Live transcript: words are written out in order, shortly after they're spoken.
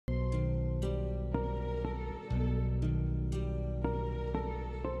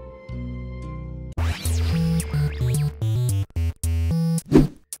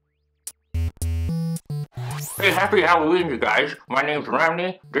Happy Halloween, you guys! My name's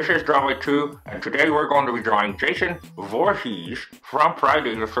Ramney, this is Drawing 2, and today we're going to be drawing Jason Voorhees from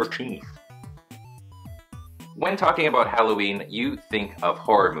Friday the 13th. When talking about Halloween, you think of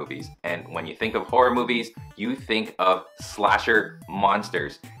horror movies, and when you think of horror movies, you think of slasher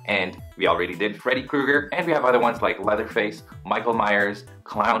monsters. And we already did Freddy Krueger, and we have other ones like Leatherface, Michael Myers,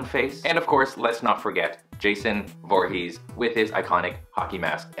 Clownface, and of course, let's not forget Jason Voorhees with his iconic hockey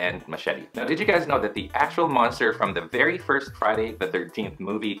mask and machete. Now, did you guys know that the actual monster from the very first Friday the 13th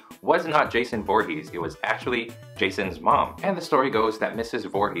movie was not Jason Voorhees, it was actually Jason's mom. And the story goes that Mrs.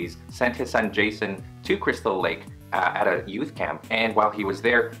 Voorhees sent his son Jason to Crystal Lake at a youth camp, and while he was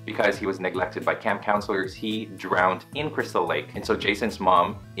there, because he was neglected by camp counselors, he drowned in Crystal Lake. And so Jason's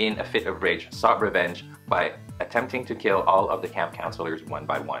mom, in a fit of rage, sought revenge by attempting to kill all of the camp counselors one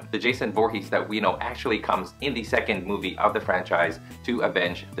by one. The Jason Voorhees that we know actually comes in the second movie of the franchise to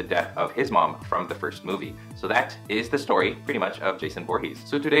avenge the death of his mom from the first movie. So that is the story, pretty much, of Jason Voorhees.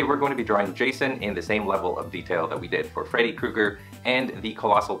 So today we're going to be drawing Jason in the same level of detail that we did for Freddy Krueger and the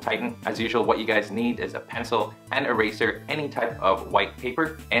Colossal Titan. As usual, what you guys need is a pencil, an eraser, any type of white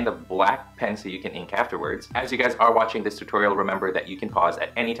paper, and a black pen so you can ink afterwards. As you guys are watching this tutorial, remember that you can pause at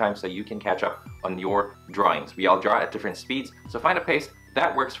any time so you can catch up on your drawings. We all draw at different speeds, so find a pace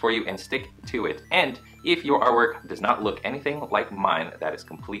that works for you and stick to it. And if your artwork does not look anything like mine, that is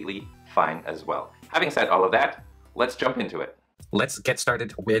completely fine as well. Having said all of that, let's jump into it. Let's get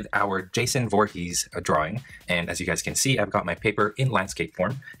started with our Jason Voorhees drawing. And as you guys can see, I've got my paper in landscape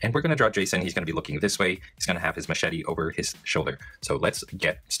form, and we're going to draw Jason. He's going to be looking this way. He's going to have his machete over his shoulder. So let's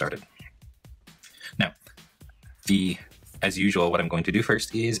get started. Now, as usual, what I'm going to do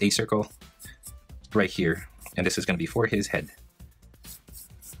first is a circle right here, and this is going to be for his head.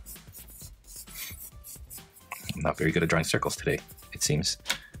 I'm not very good at drawing circles today, it seems.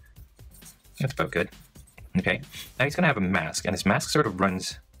 That's about good. Okay, now he's going to have a mask, and his mask sort of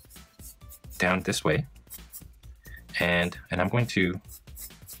runs down this way. And I'm going to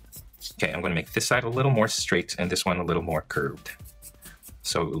make this side a little more straight and this one a little more curved.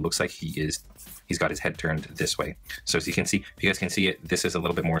 So it looks like he's got his head turned this way. So as you can see, if you guys can see it, this is a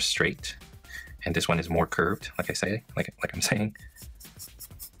little bit more straight, and this one is more curved, like I'm saying.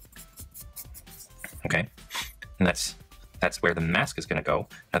 Okay, and that's where the mask is going to go.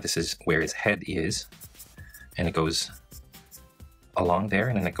 Now this is where his head is, and it goes along there,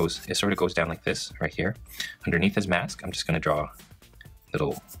 and then it sort of goes down like this right here. Underneath his mask, I'm just going to draw a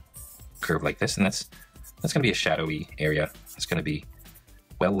little curve like this, and that's going to be a shadowy area. It's going to be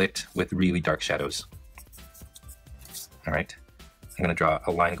well lit with really dark shadows. All right, I'm going to draw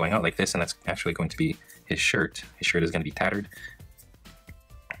a line going out like this, and that's actually going to be his shirt. His shirt is going to be tattered.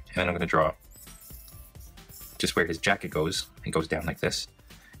 And then I'm going to draw just where his jacket goes. It goes down like this.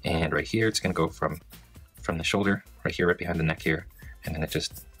 And right here, it's going to go from the shoulder, right here, right behind the neck here. And then it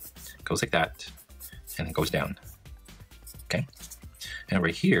just goes like that, and then goes down. Okay? And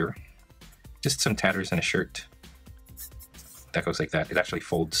right here, just some tatters in a shirt. That goes like that. It actually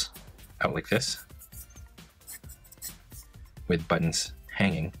folds out like this, with buttons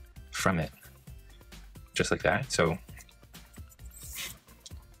hanging from it, just like that. So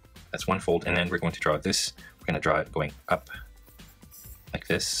that's one fold, and then we're going to draw this. We're going to draw it going up like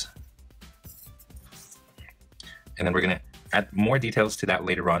this, and then we're going to add more details to that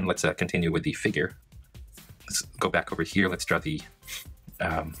later on. Let's continue with the figure. Let's go back over here. Let's draw the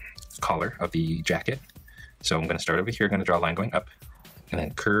collar of the jacket. So I'm going to start over here. I'm going to draw a line going up, and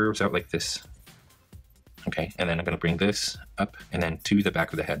then curves out like this. Okay, and then I'm going to bring this up and then to the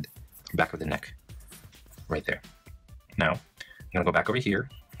back of the head, back of the neck, right there. Now, I'm going to go back over here,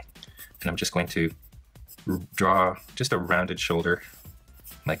 and I'm just going to draw just a rounded shoulder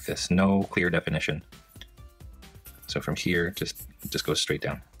like this, no clear definition. So from here, just goes straight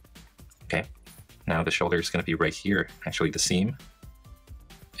down. Okay, now the shoulder is going to be right here. Actually, the seam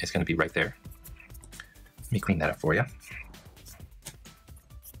is going to be right there. Let me clean that up for you.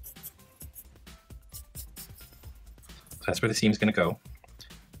 So that's where the seam is going to go.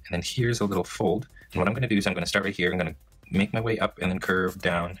 And then here's a little fold. And what I'm going to do is I'm going to start right here. I'm going to make my way up and then curve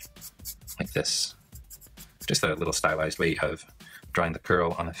down like this. Just a little stylized way of drawing the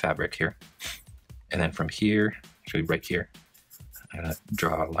curl on the fabric here. And then from here, actually right here, I'm going to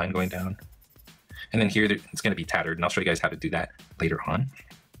draw a line going down. And then here it's going to be tattered, and I'll show you guys how to do that later on.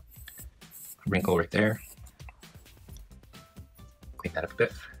 A wrinkle right there. Clean that up a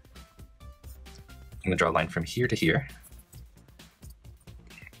bit. I'm going to draw a line from here to here.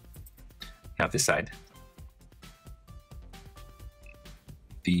 Now this side,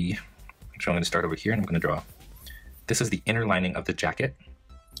 actually I'm going to start over here, and I'm going to draw, this is the inner lining of the jacket,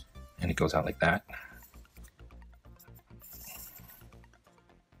 and it goes out like that.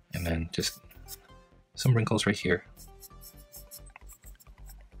 And then just some wrinkles right here.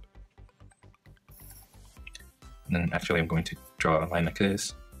 And then actually I'm going to draw a line like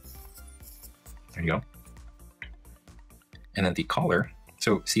this. There you go. And then the collar,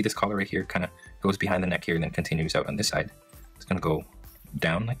 so see this collar right here kind of goes behind the neck here and then continues out on this side. It's going to go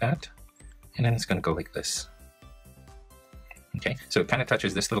down like that, and then it's going to go like this. Okay, so it kind of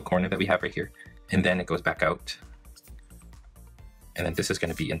touches this little corner that we have right here, and then it goes back out. And then this is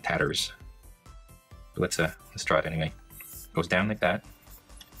going to be in tatters. But let's draw it anyway. It goes down like that,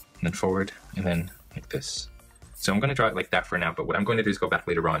 and then forward, and then like this. So I'm going to draw it like that for now, but what I'm going to do is go back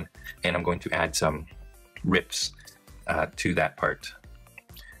later on, and I'm going to add some rips to that part.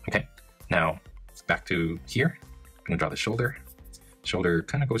 Okay, now back to here. I'm going to draw the shoulder. Shoulder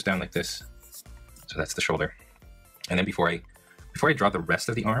kind of goes down like this. So that's the shoulder. And then before I draw the rest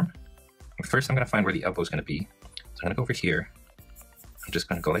of the arm, first I'm going to find where the elbow is going to be. So I'm going to go over here. I'm just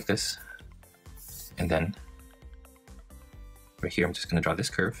going to go like this. And then right here, I'm just going to draw this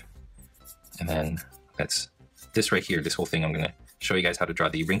curve. And then that's this right here, this whole thing. I'm going to show you guys how to draw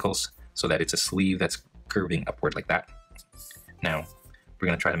the wrinkles so that it's a sleeve that's curving upward like that. Now, we're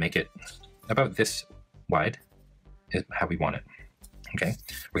going to try to make it about this wide is how we want it. Okay,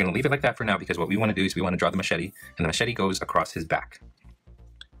 we're going to leave it like that for now because what we want to do is we want to draw the machete, and the machete goes across his back.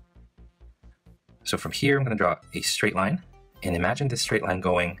 So from here, I'm going to draw a straight line, and imagine this straight line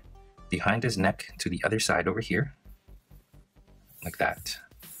going behind his neck to the other side over here, like that.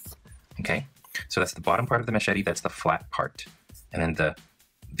 Okay, so that's the bottom part of the machete, that's the flat part. And then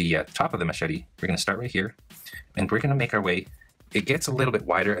the top of the machete, we're going to start right here, and we're going to make our way. It gets a little bit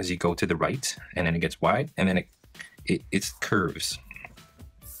wider as you go to the right, and then it gets wide, and then it curves.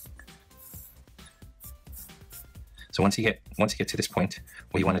 So once you get to this point,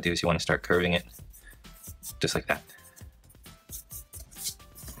 what you want to do is you want to start curving it just like that.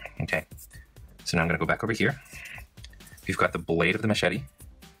 Okay, so now I'm going to go back over here. We've got the blade of the machete,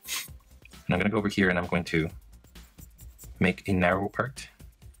 and I'm going to go over here and I'm going to make a narrow part,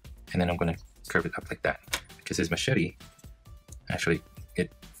 and then I'm going to curve it up like that because his machete, actually,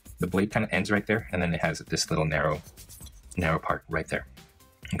 the blade kind of ends right there, and then it has this little narrow part right there.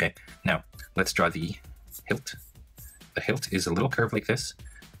 Okay, now let's draw the hilt. The hilt is a little curve like this,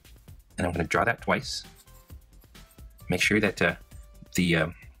 and I'm going to draw that twice. Make sure that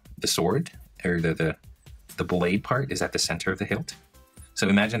the sword or the blade part is at the center of the hilt. So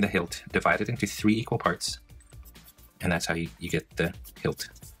imagine the hilt divided into 3 equal parts, and that's how you get the hilt.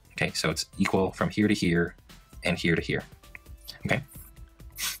 Okay, so it's equal from here to here and here to here. Okay,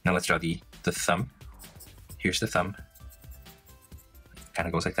 now let's draw the thumb. Here's the thumb. Kind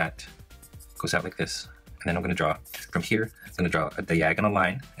of goes like that, goes out like this. And then I'm going to draw from here. I'm going to draw a diagonal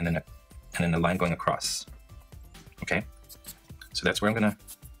line and then a line going across. Okay, so that's where I'm going to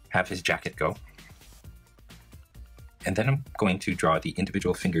have his jacket go. And then I'm going to draw the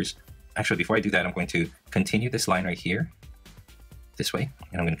individual fingers. Actually, before I do that, I'm going to continue this line right here, this way,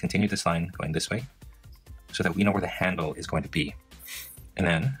 and I'm going to continue this line going this way, so that we know where the handle is going to be. And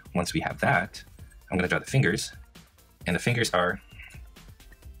then once we have that, I'm going to draw the fingers, and the fingers are.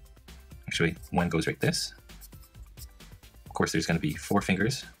 Actually, one goes like this. Of course, there's going to be 4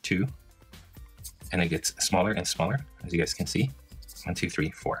 fingers, 2, and it gets smaller and smaller, as you guys can see. 1, 2, 3,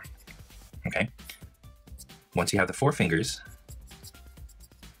 4. Okay. Once you have the 4 fingers,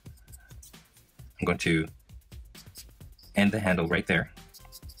 I'm going to end the handle right there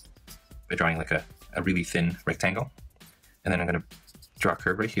by drawing like a really thin rectangle, and then I'm going to draw a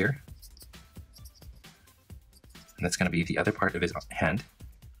curve right here, and that's going to be the other part of his hand.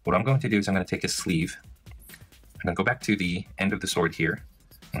 What I'm going to do is I'm going to take his sleeve. I'm going to go back to the end of the sword here.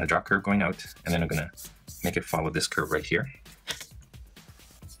 I'm going to draw a curve going out, and then I'm going to make it follow this curve right here.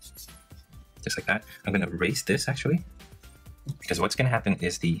 Just like that. I'm going to erase this actually, because what's going to happen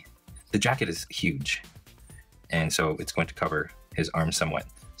is the jacket is huge, and so it's going to cover his arm somewhat.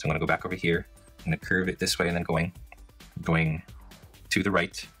 So I'm going to go back over here. I'm going to curve it this way, and then going to the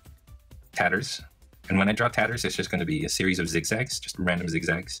right. Tatters. And when I draw tatters, it's just going to be a series of zigzags, just random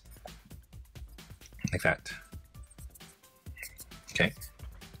zigzags, like that. Okay,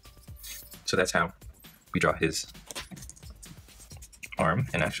 so that's how we draw his arm.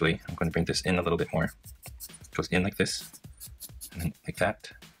 And actually, I'm going to bring this in a little bit more. It goes in like this, and then like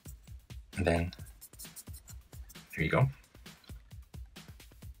that, and then there you go.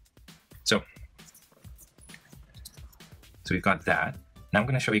 So we've got that. Now I'm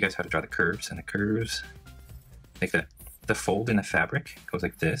going to show you guys how to draw the curves, and the curves, like the fold in the fabric goes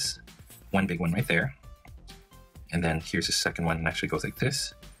like this, one big one right there, and then here's the second one, and actually goes like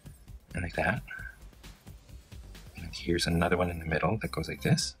this, and like that, and then here's another one in the middle that goes like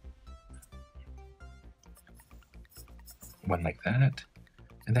this, one like that.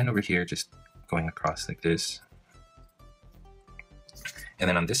 And then over here, just going across like this. And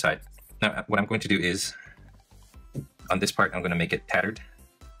then on this side, now what I'm going to do is, on this part, I'm going to make it tattered.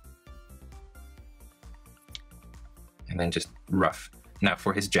 And then just rough. Now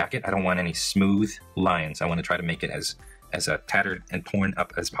for his jacket, I don't want any smooth lines. I want to try to make it as tattered and torn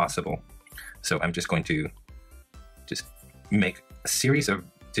up as possible. So I'm just going to just make a series of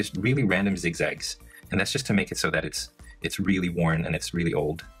just really random zigzags. And that's just to make it so that it's really worn and it's really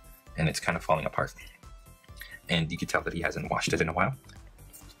old and it's kind of falling apart. And you can tell that he hasn't washed it in a while.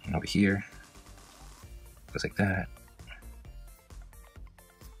 And over here, goes like that.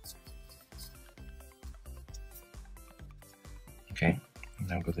 Okay,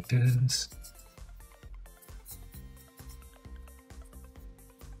 now go like this.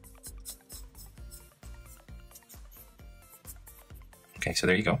 Okay, so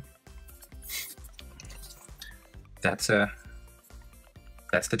there you go. That's the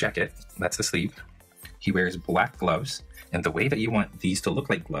jacket. That's the sleeve. He wears black gloves, and the way that you want these to look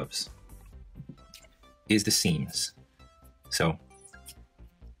like gloves is the seams. So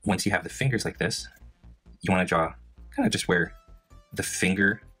once you have the fingers like this, you want to draw kind of just where the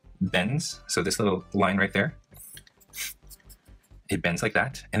finger bends. So this little line right there, it bends like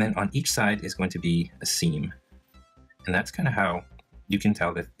that. And then on each side is going to be a seam. And that's kind of how you can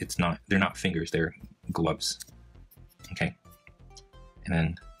tell that they're not fingers, they're gloves. Okay. And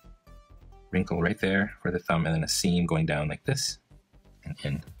then wrinkle right there for the thumb, and then a seam going down like this and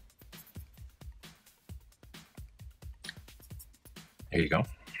in. There you go.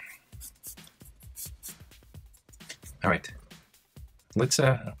 All right.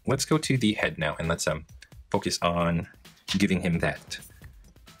 Let's go to the head now, and let's focus on giving him that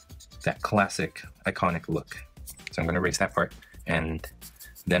classic iconic look. So I'm going to erase that part, and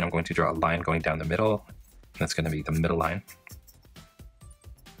then I'm going to draw a line going down the middle. That's going to be the middle line.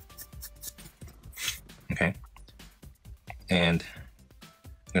 Okay. And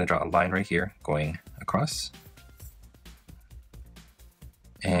I'm going to draw a line right here going across.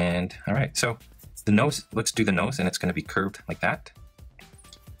 And all right, so the nose, let's do the nose, and it's going to be curved like that.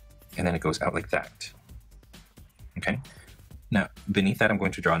 And then it goes out like that. Okay. Now, beneath that, I'm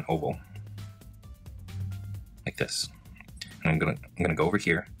going to draw an oval like this. And I'm gonna go over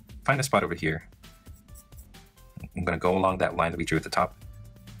here, find a spot over here. I'm gonna go along that line that we drew at the top.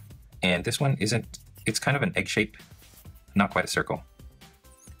 And this one it's kind of an egg shape, not quite a circle.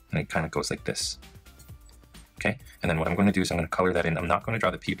 And it kind of goes like this. Okay, and then what I'm gonna do is I'm gonna color that in. I'm not gonna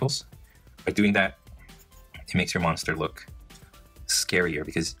draw the pupils. By doing that, it makes your monster look scarier,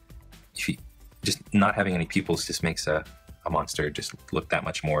 because if you, just not having any pupils just makes a monster just look that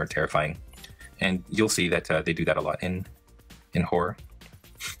much more terrifying. And you'll see that they do that a lot in horror.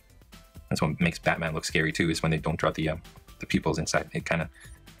 That's what makes Batman look scary too, is when they don't draw the pupils inside. It kind of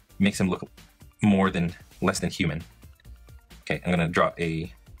makes him look less than human. Okay, I'm gonna draw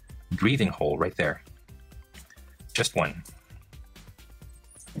a breathing hole right there. Just one.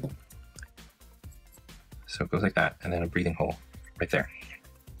 So it goes like that, and then a breathing hole right there.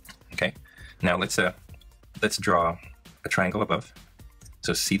 Okay, now let's draw a triangle above.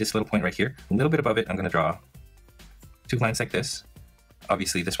 So see this little point right here? A little bit above it, I'm going to draw two lines like this.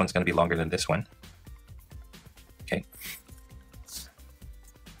 Obviously, this one's going to be longer than this one. Okay.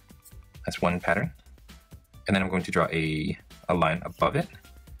 That's one pattern. And then I'm going to draw a line above it.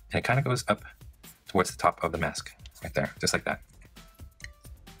 And it kind of goes up towards the top of the mask. Right there, just like that.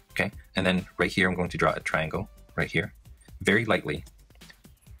 Okay, and then right here, I'm going to draw a triangle right here. Very lightly.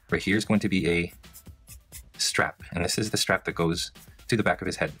 Right here is going to be a strap. And this is the strap that goes to the back of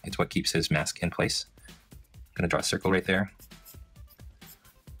his head. It's what keeps his mask in place. I'm going to draw a circle right there.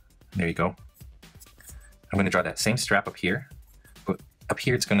 There you go. I'm going to draw that same strap up here, but up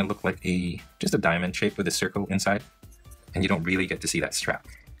here it's going to look like just a diamond shape with a circle inside, and you don't really get to see that strap.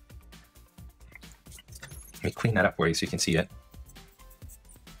 Let me clean that up for you so you can see it.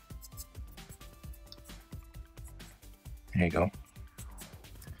 There you go.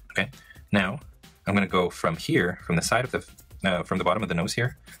 Okay, now I'm going to go from here, from the side of from the bottom of the nose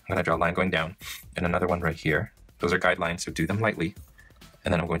here. I'm going to draw a line going down, and another one right here. Those are guidelines, so do them lightly.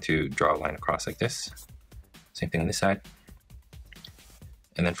 And then I'm going to draw a line across like this. Same thing on this side.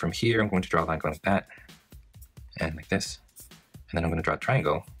 And then from here, I'm going to draw a line going like that, and like this. And then I'm going to draw a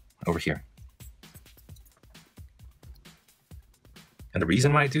triangle over here. And the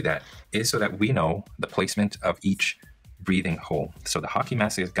reason why I do that is so that we know the placement of each breathing hole. So the hockey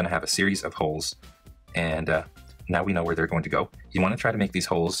mask is going to have a series of holes, and now we know where they're going to go. You want to try to make these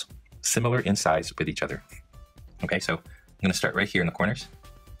holes similar in size with each other. Okay, so I'm going to start right here in the corners,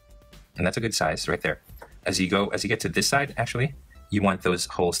 and that's a good size right there. as you get to this side, actually, you want those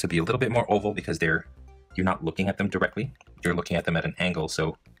holes to be a little bit more oval because you're not looking at them directly. You're looking at them at an angle.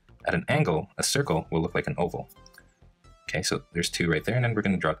 So at an angle, a circle will look like an oval. Okay, so there's 2 right there, and then we're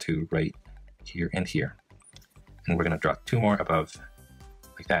going to draw 2 right here and here. And we're going to draw 2 more above,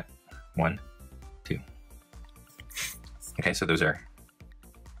 like that. 1, 2. Okay, so those are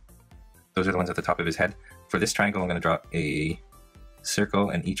the ones at the top of his head. For this triangle, I'm going to draw a circle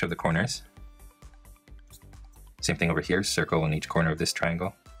in each of the corners. Same thing over here, circle in each corner of this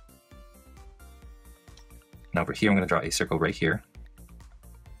triangle. Now over here, I'm going to draw a circle right here.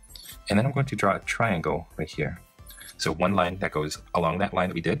 And then I'm going to draw a triangle right here. So one line that goes along that line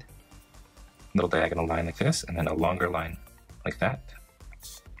that we did, little diagonal line like this, and then a longer line like that.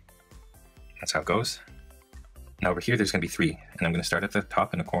 That's how it goes. Now over here, there's going to be 3, and I'm going to start at the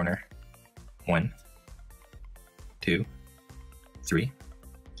top in the corner. 1, 2, 3.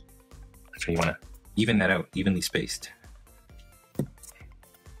 So you want to even that out, evenly spaced.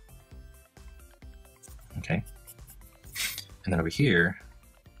 Okay. And then over here,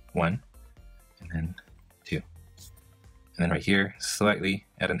 1, and then 2. And then right here, slightly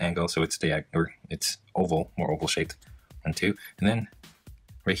at an angle, so it's it's oval, more oval shaped. 1, 2. And then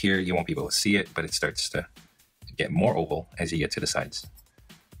right here, you won't be able to see it, but it starts to get more oval as you get to the sides.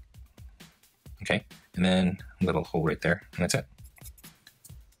 Okay, and then a little hole right there, and that's it.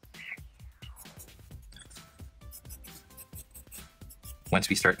 Once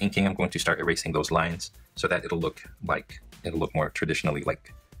we start inking, I'm going to start erasing those lines so that it'll look more traditionally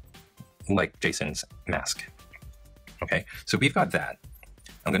like Jason's mask. Okay, so we've got that.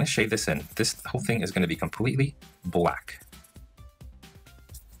 I'm going to shade this in. This whole thing is going to be completely black.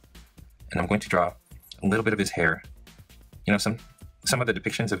 And I'm going to draw a little bit of his hair. You know, some of the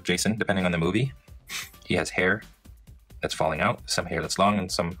depictions of Jason, depending on the movie, he has hair that's falling out, some hair that's long,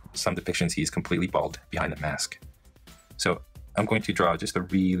 and some depictions he's completely bald behind the mask. So I'm going to draw just a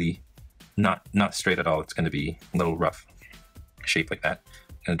really not straight at all. It's going to be a little rough shape like that.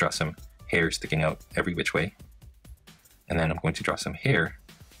 I'm going to draw some hair sticking out every which way. And then I'm going to draw some hair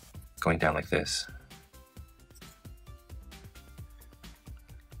going down like this.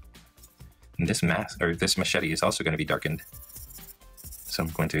 And this mask, or this machete, is also going to be darkened. So I'm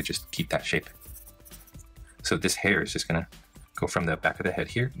going to just keep that shape. So this hair is just going to go from the back of the head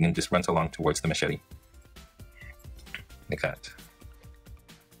here and just runs along towards the machete. Like that.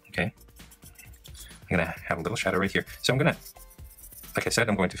 Okay. I'm going to have a little shadow right here. So I'm going to, like I said,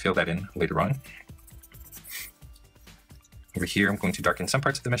 I'm going to fill that in later on. Over here, I'm going to darken some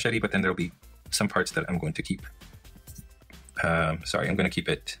parts of the machete, but then there'll be some parts that I'm going to keep. I'm going to keep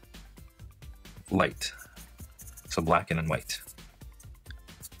it light. So black and then white.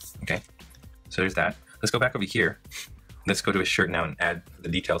 Okay, so there's that. Let's go back over here. Let's go to his shirt now and add the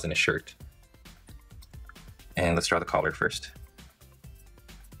details in his shirt. And let's draw the collar first.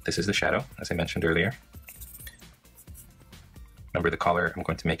 This is the shadow, as I mentioned earlier. Remember the collar, I'm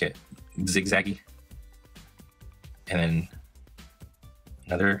going to make it zigzaggy. And then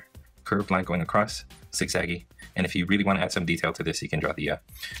another curved line going across, zigzaggy. And if you really want to add some detail to this, you can draw the,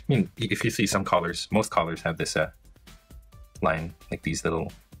 if you see some collars, most collars have this line, like these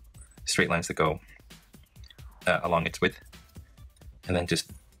little straight lines that go along its width. And then just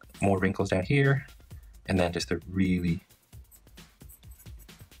more wrinkles down here. And then just a really,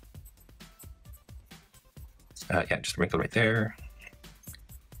 just a wrinkle right there.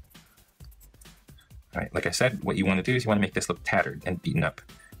 All right, like I said, what you want to do is you want to make this look tattered and beaten up.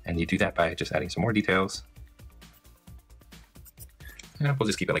 And you do that by just adding some more details. And we'll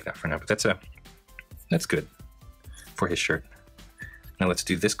just keep it like that for now, but that's good for his shirt. Now let's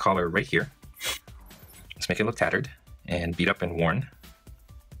do this collar right here. Let's make it look tattered and beat up and worn.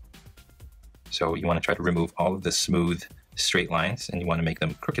 So you want to try to remove all of the smooth, straight lines, and you want to make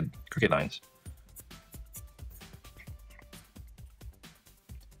them crooked lines.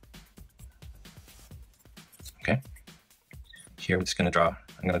 Okay. Here I'm going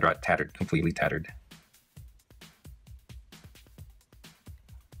to draw it tattered, completely tattered.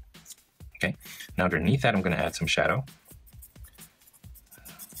 Okay. Now underneath that, I'm going to add some shadow.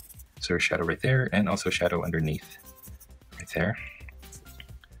 So a shadow right there, and also shadow underneath, right there.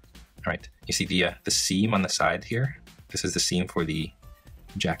 All right. You see the seam on the side here? This is the seam for the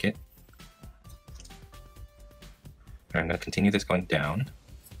jacket. I'm going to continue this going down.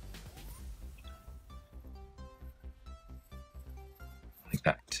 Like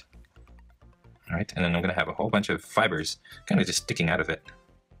that. All right, and then I'm going to have a whole bunch of fibers kind of just sticking out of it.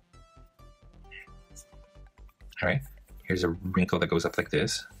 All right, here's a wrinkle that goes up like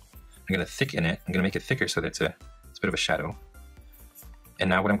this. I'm going to thicken it. I'm going to make it thicker so that it's a bit of a shadow. And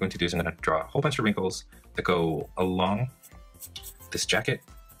now what I'm going to do is I'm going to draw a whole bunch of wrinkles that go along this jacket.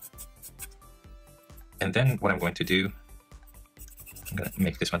 And then what I'm going to do, I'm going to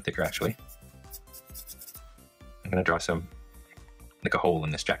make this one thicker actually. I'm going to draw some, like a hole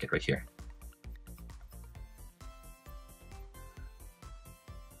in this jacket right here.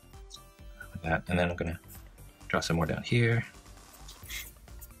 Like that. And then I'm going to draw some more down here.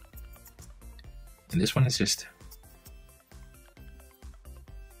 And this one is just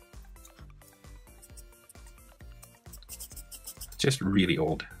really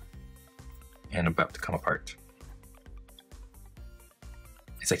old and about to come apart.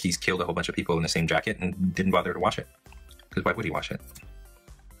 It's like he's killed a whole bunch of people in the same jacket and didn't bother to wash it. Because why would he wash it?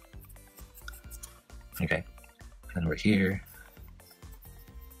 Okay, and over here.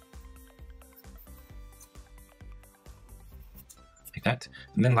 Like that.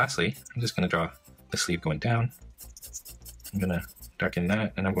 And then lastly, I'm just going to draw the sleeve going down. I'm going to darken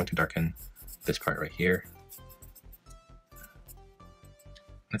that, and I'm going to darken this part right here.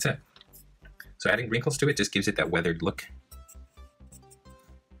 That's it. So adding wrinkles to it just gives it that weathered look.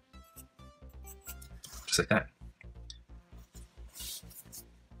 Just like that.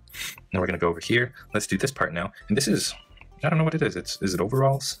 Now we're going to go over here. Let's do this part now. And this is, I don't know what it is. Is it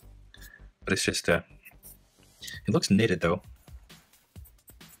overalls? But it's just, it looks knitted though.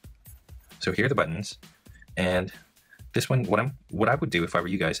 So here are the buttons. And this one, what I would do if I were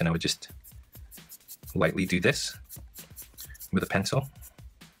you guys, and I would just lightly do this with a pencil.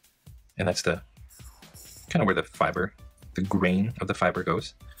 And that's the kind of where the fiber, the grain of the fiber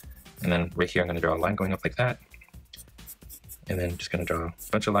goes. And then right here, I'm going to draw a line going up like that. And then just going to draw a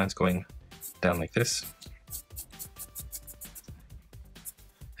bunch of lines going down like this.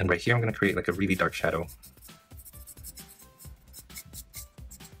 And right here, I'm going to create like a really dark shadow.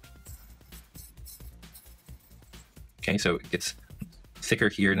 Okay, so it gets thicker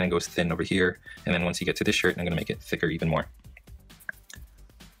here and then goes thin over here. And then once you get to this shirt, I'm going to make it thicker even more.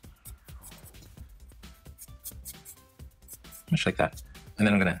 Much like that. And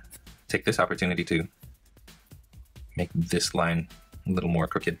then I'm going to take this opportunity to make this line a little more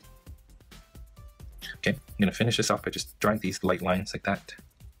crooked. Okay, I'm going to finish this off by just drawing these light lines like that.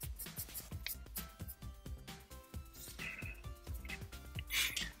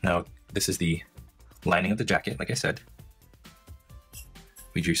 Now, this is the lining of the jacket, like I said.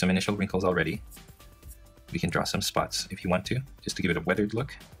 We drew some initial wrinkles already. We can draw some spots if you want to, just to give it a weathered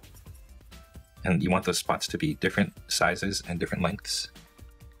look. And you want those spots to be different sizes and different lengths.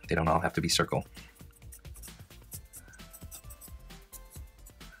 They don't all have to be circle.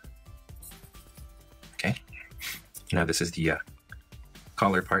 Okay. Now this is the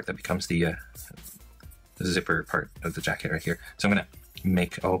collar part that becomes the zipper part of the jacket right here. So I'm going to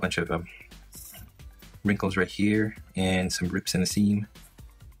make a whole bunch of wrinkles right here and some rips in the seam.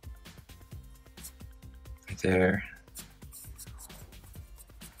 Right there.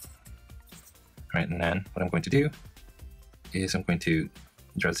 Right, and then what I'm going to do is I'm going to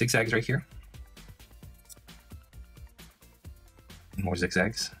draw zigzags right here. More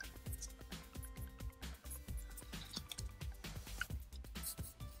zigzags.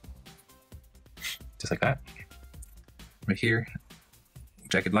 Just like that. Right here,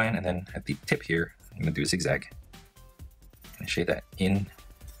 jagged line, and then at the tip here, I'm going to do a zigzag. I'm going to shade that in.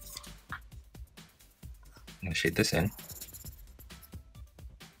 I'm going to shade this in.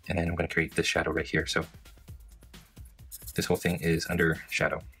 And then I'm going to create this shadow right here. So this whole thing is under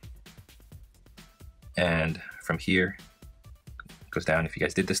shadow. And from here, it goes down. If you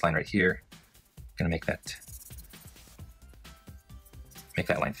guys did this line right here, I'm going to make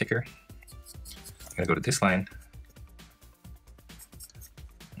that line thicker. I'm going to go to this line.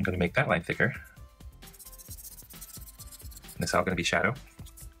 I'm going to make that line thicker. And it's all going to be shadow.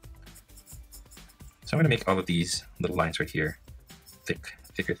 So I'm going to make all of these little lines right here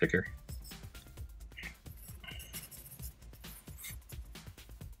thicker.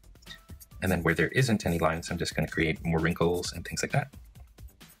 And then where there isn't any lines, I'm just going to create more wrinkles and things like that.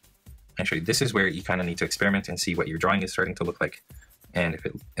 Actually, this is where you kind of need to experiment and see what your drawing is starting to look like. And if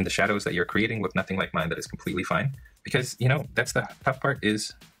the shadows that you're creating look nothing like mine, that is completely fine. Because, you know, that's the tough part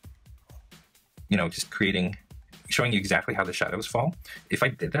is, you know, just showing you exactly how the shadows fall. If I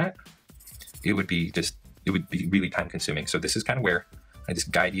did that, it would be really time consuming. So this is kind of where I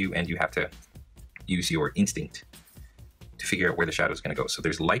just guide you, and you have to use your instinct to figure out where the shadow is going to go. So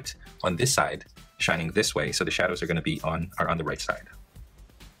there's light on this side shining this way, so the shadows are going to be on the right side.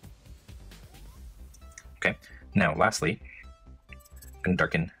 Okay, now lastly, I'm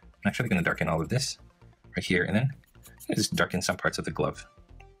actually going to darken all of this right here, and then just darken some parts of the glove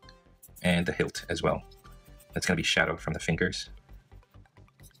and the hilt as well. That's going to be shadow from the fingers.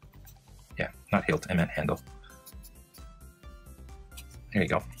 not hilt, I meant handle. There you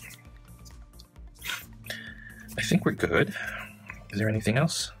go. I think we're good. Is there anything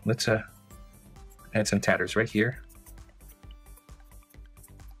else? Let's add some tatters right here.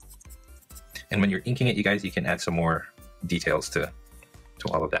 And when you're inking it, you guys, you can add some more details to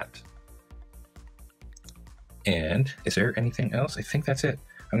all of that. And is there anything else? I think that's it.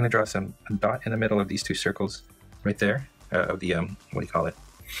 I'm going to draw a dot in the middle of these two circles right there of the, what do you call it?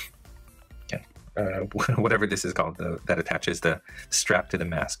 Okay. Whatever this is called, that attaches the strap to the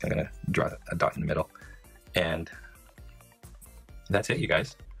mask. I'm going to draw a dot in the middle. And that's it, you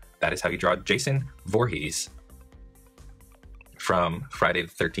guys. That is how you draw Jason Voorhees from Friday the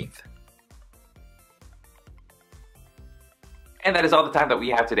 13th. And that is all the time that we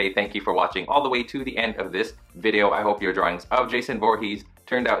have today. Thank you for watching all the way to the end of this video. I hope your drawings of Jason Voorhees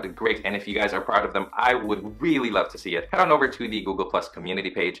turned out great, and if you guys are proud of them, I would really love to see it. Head on over to the Google Plus community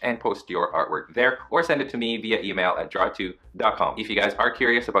page and post your artwork there, or send it to me via email at draw2.com. If you guys are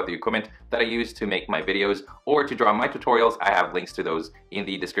curious about the equipment that I use to make my videos or to draw my tutorials, I have links to those in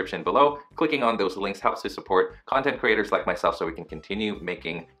the description below. Clicking on those links helps to support content creators like myself so we can continue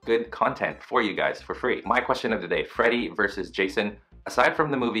making good content for you guys for free. My question of the day, Freddy versus Jason. Aside from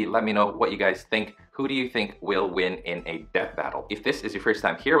the movie, let me know what you guys think. Who do you think will win in a death battle? If this is your first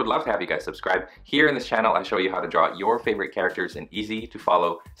time here, I would love to have you guys subscribe. Here in this channel, I show you how to draw your favorite characters in easy to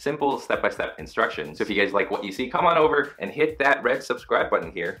follow, simple step-by-step instructions. So if you guys like what you see, come on over and hit that red subscribe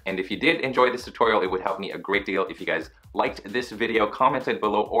button here. And if you did enjoy this tutorial, it would help me a great deal if you guys liked this video, commented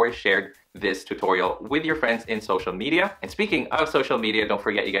below, or shared this tutorial with your friends in social media. And speaking of social media, don't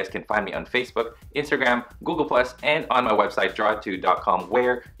forget you guys can find me on Facebook, Instagram, Google+, and on my website, draw2.com,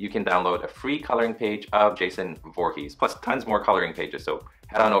 where you can download a free coloring page of Jason Voorhees, plus tons more coloring pages. So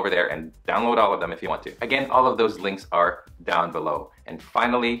head on over there and download all of them if you want to. Again, all of those links are down below. And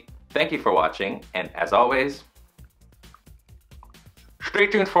finally, thank you for watching, and as always, Stay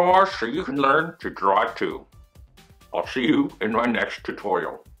tuned for more so you can learn to draw too. I'll see you in my next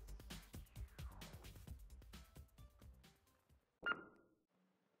tutorial.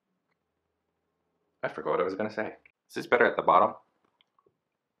 I forgot what I was gonna say. Is this better at the bottom?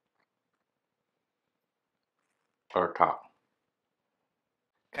 Or top?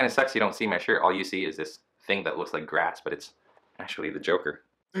 Kind of sucks you don't see my shirt. All you see is this thing that looks like grass, but it's actually the Joker.